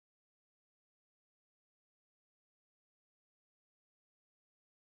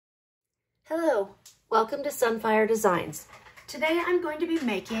Hello, welcome to Sunfire Designs. Today I'm going to be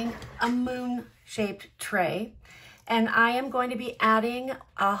making a moon-shaped tray, and I am going to be adding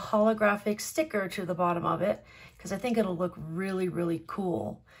a holographic sticker to the bottom of it because I think it'll look really, really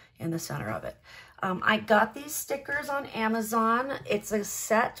cool in the center of it. I got these stickers on Amazon. It's a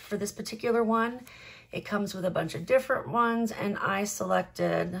set for this particular one. It comes with a bunch of different ones, and I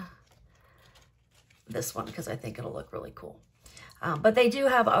selected this one because I think it'll look really cool. But they do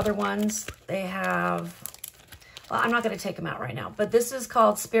have other ones. They have, well, I'm not going to take them out right now, but this is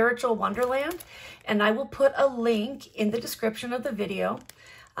called Spiritual Wonderland, and I will put a link in the description of the video.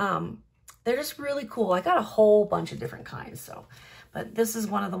 They're just really cool. I got a whole bunch of different kinds, but this is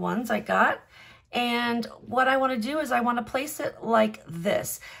one of the ones I got. And what I want to do is I want to place it like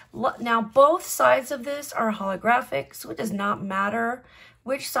this. Now, both sides of this are holographic, so it does not matter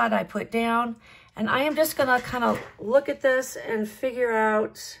which side I put down. And I am just gonna kind of look at this and figure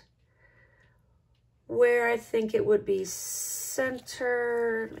out where I think it would be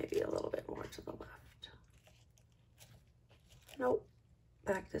centered, maybe a little bit more to the left. Nope,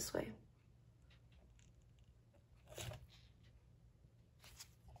 back this way.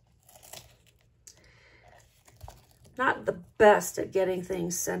 Not the best at getting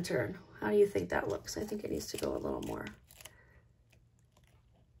things centered. How do you think that looks? I think it needs to go a little more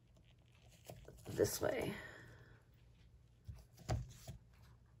this way.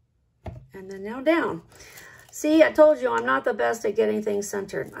 And then now down. See, I told you I'm not the best at getting things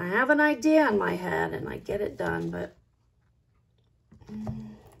centered. I have an idea in my head and I get it done, but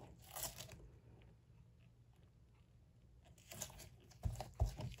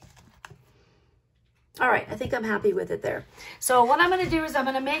all right, I think I'm happy with it there. So what I'm going to do is I'm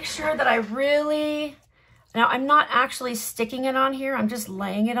going to make sure that I really, now I'm not actually sticking it on here, I'm just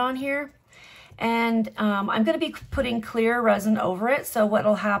laying it on here. And I'm going to be putting clear resin over it. So what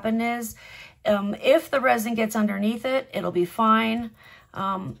will happen is if the resin gets underneath it, it'll be fine.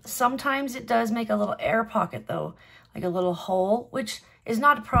 Sometimes it does make a little air pocket though, like a little hole, which is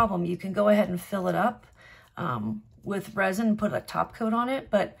not a problem. You can go ahead and fill it up with resin and put a top coat on it.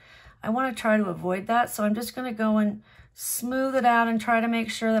 But I want to try to avoid that. So I'm just going to go and smooth it out and try to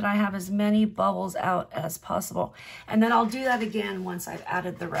make sure that I have as many bubbles out as possible. And then I'll do that again once I've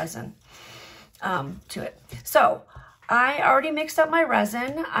added the resin to it. So I already mixed up my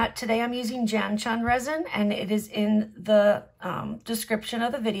resin. Today I'm using Janchun resin, and it is in the description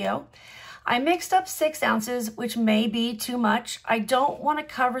of the video. I mixed up 6 ounces, which may be too much. I don't want to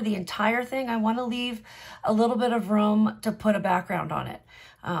cover the entire thing. I want to leave a little bit of room to put a background on it.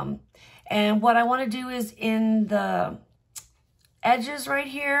 And what I want to do is in the edges right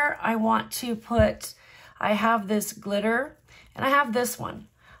here, I want to put, I have this glitter and I have this one.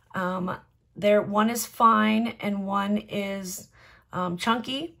 One is fine and one is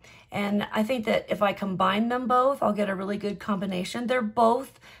chunky. And I think that if I combine them both, I'll get a really good combination. They're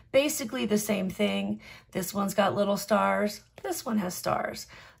both basically the same thing. This one's got little stars. This one has stars.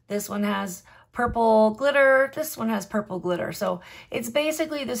 This one has purple glitter. This one has purple glitter. So it's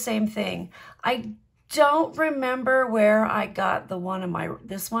basically the same thing. I don't remember where I got the one in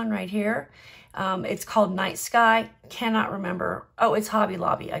this one right here. It's called Night Sky. Cannot remember. Oh, it's Hobby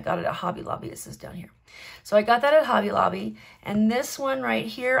Lobby. I got it at Hobby Lobby. It says down here. So I got that at Hobby Lobby. And this one right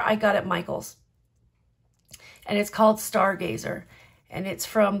here, I got at Michael's. And it's called Stargazer. And it's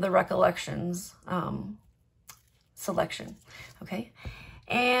from the Recollections selection. Okay.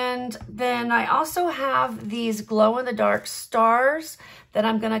 And then I also have these glow-in-the-dark stars that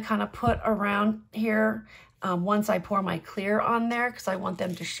I'm going to kind of put around here once I pour my clear on there because I want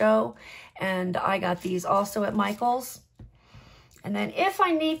them to show. And I got these also at Michael's. And then if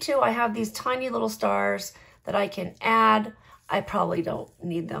I need to, I have these tiny little stars that I can add. I probably don't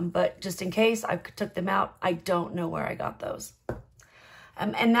need them, but just in case, I took them out. I don't know where I got those.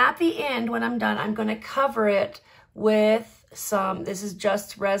 And at the end, when I'm done, I'm going to cover it with some, this is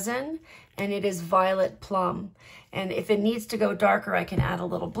just resin, and it is Violet Plum. And if it needs to go darker, I can add a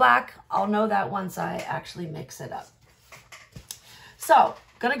little black. I'll know that once I actually mix it up. So,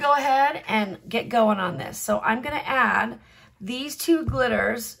 gonna go ahead and get going on this. So I'm gonna add these 2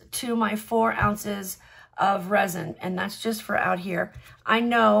 glitters to my 4 ounces of resin, and that's just for out here. I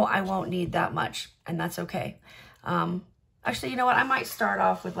know I won't need that much, and that's okay. Actually, you know what? I might start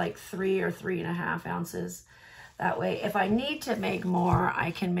off with like 3 or 3.5 ounces. That way, if I need to make more,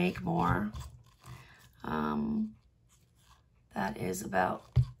 I can make more. That is about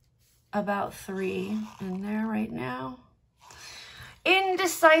 3 in there right now.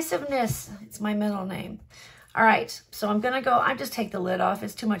 Indecisiveness, it's my middle name. All right, so I'm gonna go, I just take the lid off.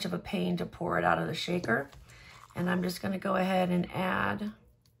 It's too much of a pain to pour it out of the shaker. And I'm just gonna go ahead and add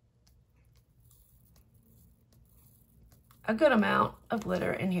a good amount of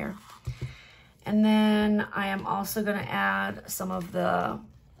glitter in here. And then I am also going to add some of the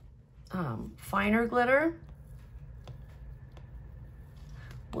finer glitter.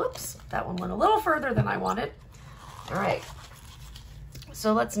 Whoops, that one went a little further than I wanted. All right,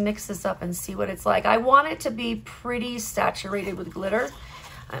 so let's mix this up and see what it's like. I want it to be pretty saturated with glitter.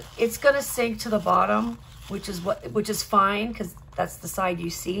 It's going to sink to the bottom, which is fine because that's the side you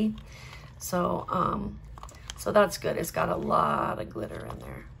see. So so that's good. It's got a lot of glitter in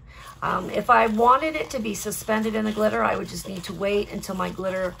there. If I wanted it to be suspended in the glitter, I would just need to wait until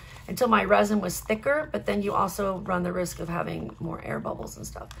my resin was thicker, but then you also run the risk of having more air bubbles and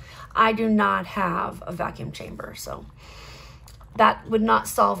stuff. I do not have a vacuum chamber, so that would not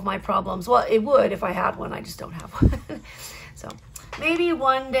solve my problems. Well, it would if I had one, I just don't have one. So maybe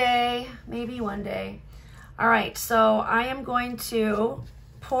one day, maybe one day. All right, so I am going to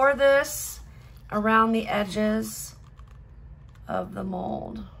pour this around the edges of the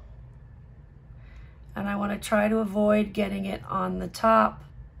mold. And I want to try to avoid getting it on the top.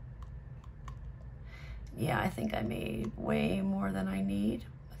 Yeah, I think I made way more than I need,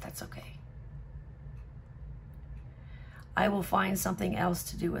 but that's okay. I will find something else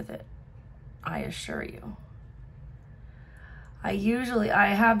to do with it, I assure you. I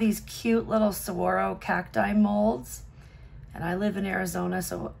have these cute little saguaro cacti molds, and I live in Arizona,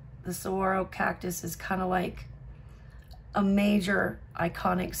 so the saguaro cactus is kind of like a major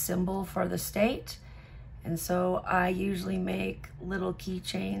iconic symbol for the state. And so I usually make little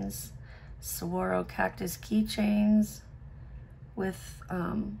keychains, saguaro cactus keychains with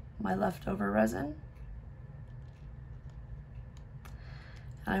my leftover resin.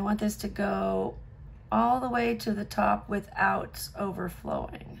 And I want this to go all the way to the top without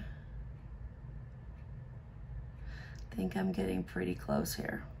overflowing. I think I'm getting pretty close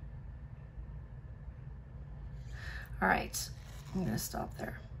here. All right, I'm gonna stop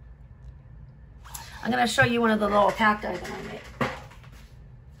there. I'm gonna show you one of the little cacti that I made.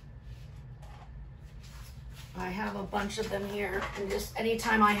 I have a bunch of them here, and just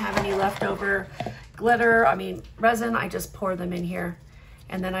anytime I have any leftover resin, I just pour them in here,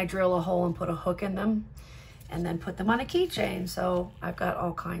 and then I drill a hole and put a hook in them, and then put them on a keychain. So I've got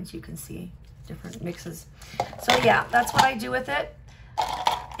all kinds, you can see, different mixes. So yeah, that's what I do with it.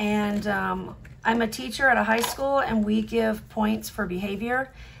 And I'm a teacher at a high school, and we give points for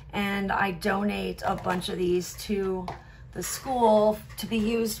behavior. And I donate a bunch of these to the school to be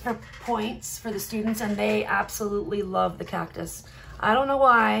used for points for the students, and they absolutely love the cactus. I don't know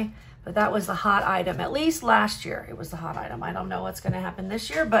why, but that was the hot item. At least last year, it was the hot item. I don't know what's gonna happen this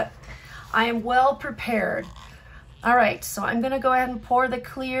year, but I am well prepared. All right, so I'm gonna go ahead and pour the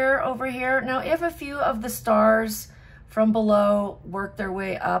clear over here. Now, if a few of the stars from below work their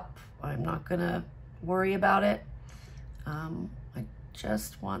way up, I'm not gonna worry about it. I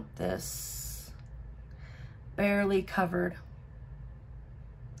just want this barely covered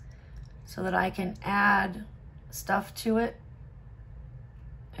so that I can add stuff to it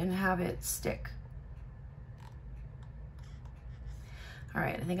and have it stick. All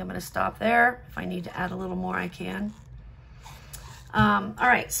right, I think I'm gonna stop there. If I need to add a little more, I can. All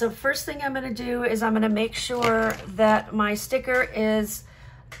right, so first thing I'm gonna do is I'm gonna make sure that my sticker is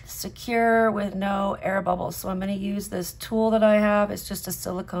secure with no air bubbles. So I'm going to use this tool that I have. It's just a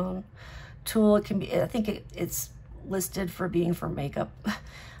silicone tool. It can be, I think it's listed for being for makeup.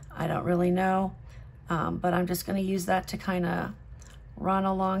 I don't really know, but I'm just going to use that to kind of run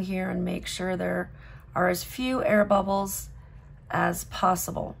along here and make sure there are as few air bubbles as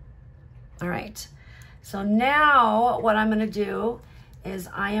possible. All right, so now what I'm going to do is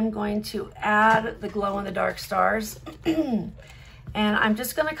I am going to add the glow-in-the-dark stars. And I'm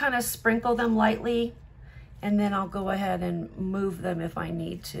just gonna kind of sprinkle them lightly, and then I'll go ahead and move them if I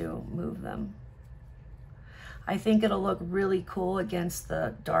need to move them. I think it'll look really cool against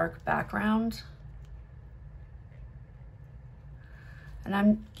the dark background. And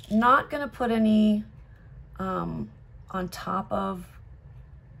I'm not gonna put any on top of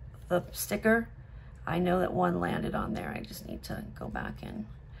the sticker. I know that one landed on there. I just need to go back and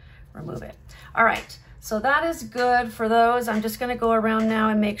remove it. All right. So that is good for those. I'm just gonna go around now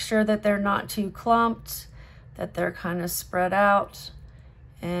and make sure that they're not too clumped, that they're kind of spread out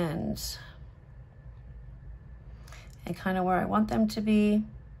and kind of where I want them to be.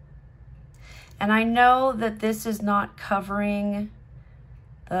 And I know that this is not covering,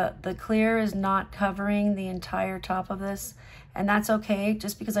 the clear is not covering the entire top of this, and that's okay,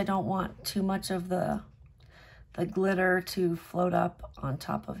 just because I don't want too much of the glitter to float up on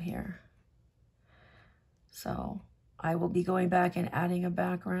top of here. So I will be going back and adding a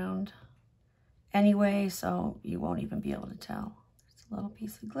background anyway, so you won't even be able to tell. Just a little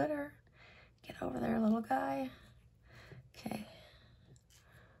piece of glitter. Get over there, little guy. Okay.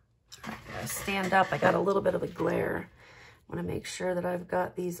 All right, I gotta stand up. I got a little bit of a glare. I want to make sure that I've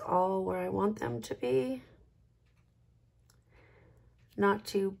got these all where I want them to be. Not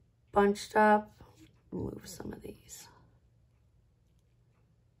too bunched up. Move some of these.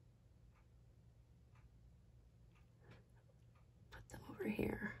 Put them over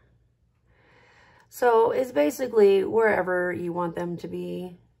here. So it's basically wherever you want them to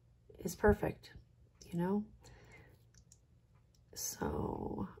be is perfect, you know?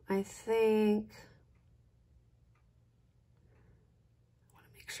 So I think I want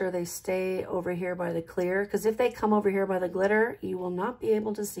to make sure they stay over here by the clear, because if they come over here by the glitter, you will not be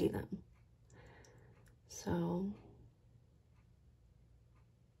able to see them. So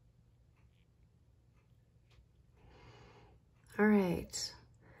all right.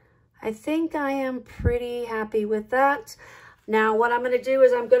 I think I am pretty happy with that. Now what I'm going to do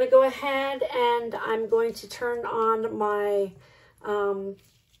is I'm going to go ahead and I'm going to turn on my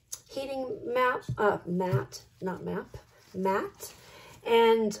heating mat,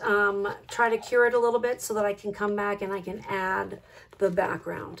 and try to cure it a little bit so that I can come back and I can add the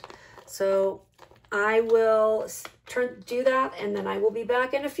background. So I will do that, and then I will be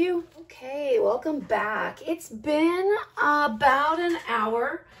back in a few. Okay, welcome back. It's been about an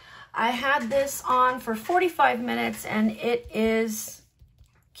hour. I had this on for 45 minutes and it is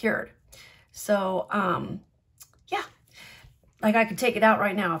cured. So, yeah, like I could take it out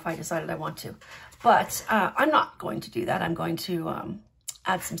right now if I decided I want to, but I'm not going to do that. I'm going to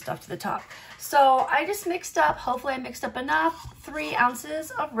add some stuff to the top. So I just mixed up, hopefully I mixed up enough, 3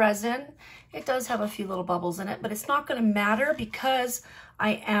 ounces of resin. It does have a few little bubbles in it, but it's not gonna matter because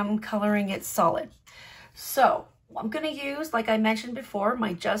I am coloring it solid. So I'm gonna use, like I mentioned before,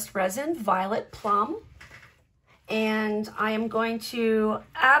 my Just Resin Violet Plum. And I am going to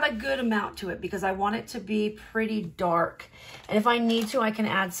add a good amount to it because I want it to be pretty dark. And if I need to, I can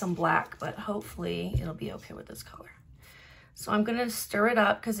add some black, but hopefully it'll be okay with this color. So I'm gonna stir it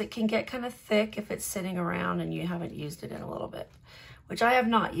up because it can get kind of thick if it's sitting around and you haven't used it in a little bit, which I have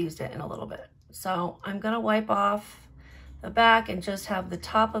not used it in a little bit. So I'm gonna wipe off the back and just have the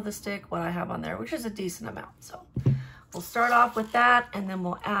top of the stick, what I have on there, which is a decent amount. So we'll start off with that and then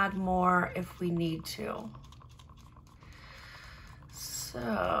we'll add more if we need to.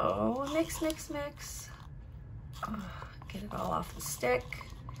 So mix, mix, mix. Get it all off the stick,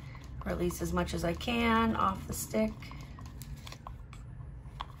 or at least as much as I can off the stick.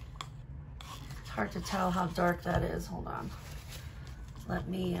 It's hard to tell how dark that is. Hold on. Let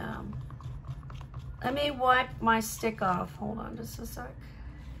me wipe my stick off. Hold on just a sec.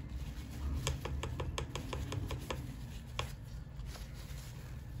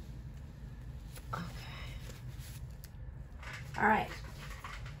 Okay. All right.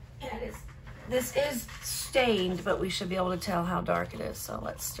 And this is stained, but we should be able to tell how dark it is. So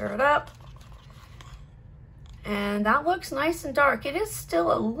let's stir it up. And that looks nice and dark. It is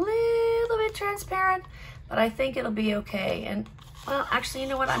still a little bit transparent, but I think it'll be okay. And well, actually, you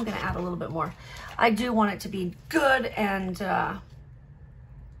know what? I'm gonna add a little bit more. I do want it to be good and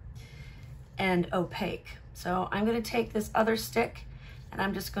opaque. So I'm gonna take this other stick and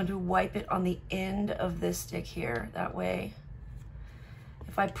I'm just going to wipe it on the end of this stick here. That way,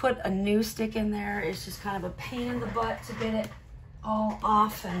 if I put a new stick in there, it's just kind of a pain in the butt to get it all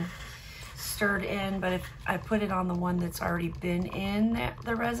off and stirred in. But if I put it on the one that's already been in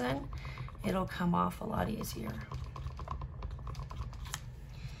the resin, it'll come off a lot easier.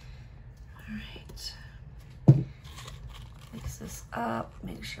 All right, mix this up,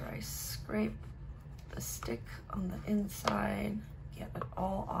 make sure I scrape the stick on the inside, get it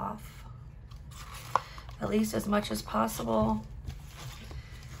all off, at least as much as possible.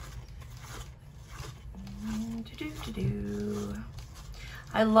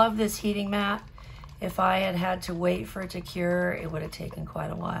 I love this heating mat. If I had had to wait for it to cure, it would have taken quite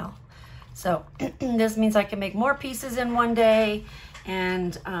a while. So this means I can make more pieces in one day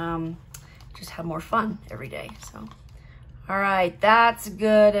and just have more fun every day. So, all right, that's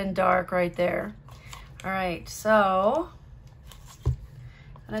good and dark right there. All right, so I'm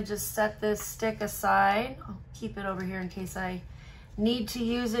gonna just set this stick aside. I'll keep it over here in case I need to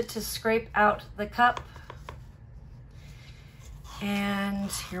use it to scrape out the cup.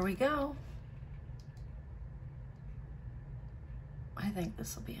 And here we go. I think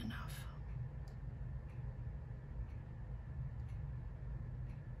this will be enough.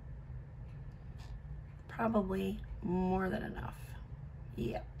 Probably more than enough.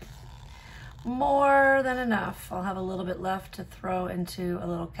 Yep. More than enough. I'll have a little bit left to throw into a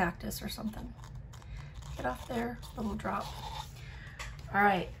little cactus or something. Get off there, little drop. All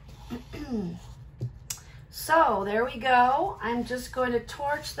right. So there we go. I'm just going to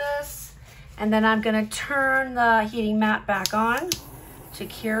torch this, and then I'm going to turn the heating mat back on to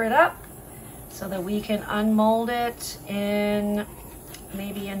cure it up so that we can unmold it in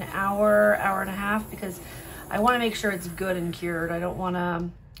maybe an hour, hour and a half, because I want to make sure it's good and cured. I don't want to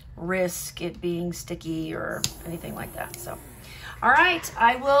risk it being sticky or anything like that. So, all right,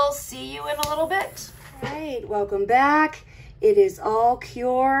 I will see you in a little bit. All right, welcome back. It is all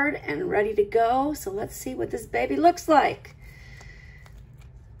cured and ready to go. So let's see what this baby looks like.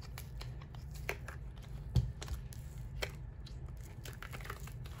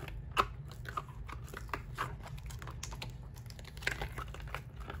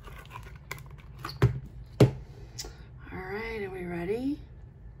 All right, are we ready?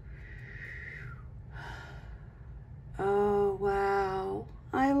 Oh, wow.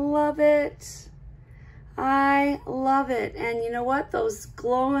 I love it. I love it. And you know what? Those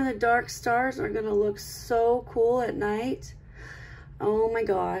glow-in-the-dark stars are going to look so cool at night. Oh my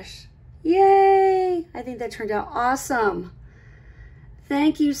gosh. Yay! I think that turned out awesome.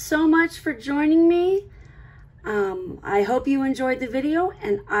 Thank you so much for joining me. I hope you enjoyed the video,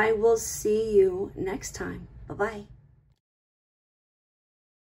 and I will see you next time. Bye-bye.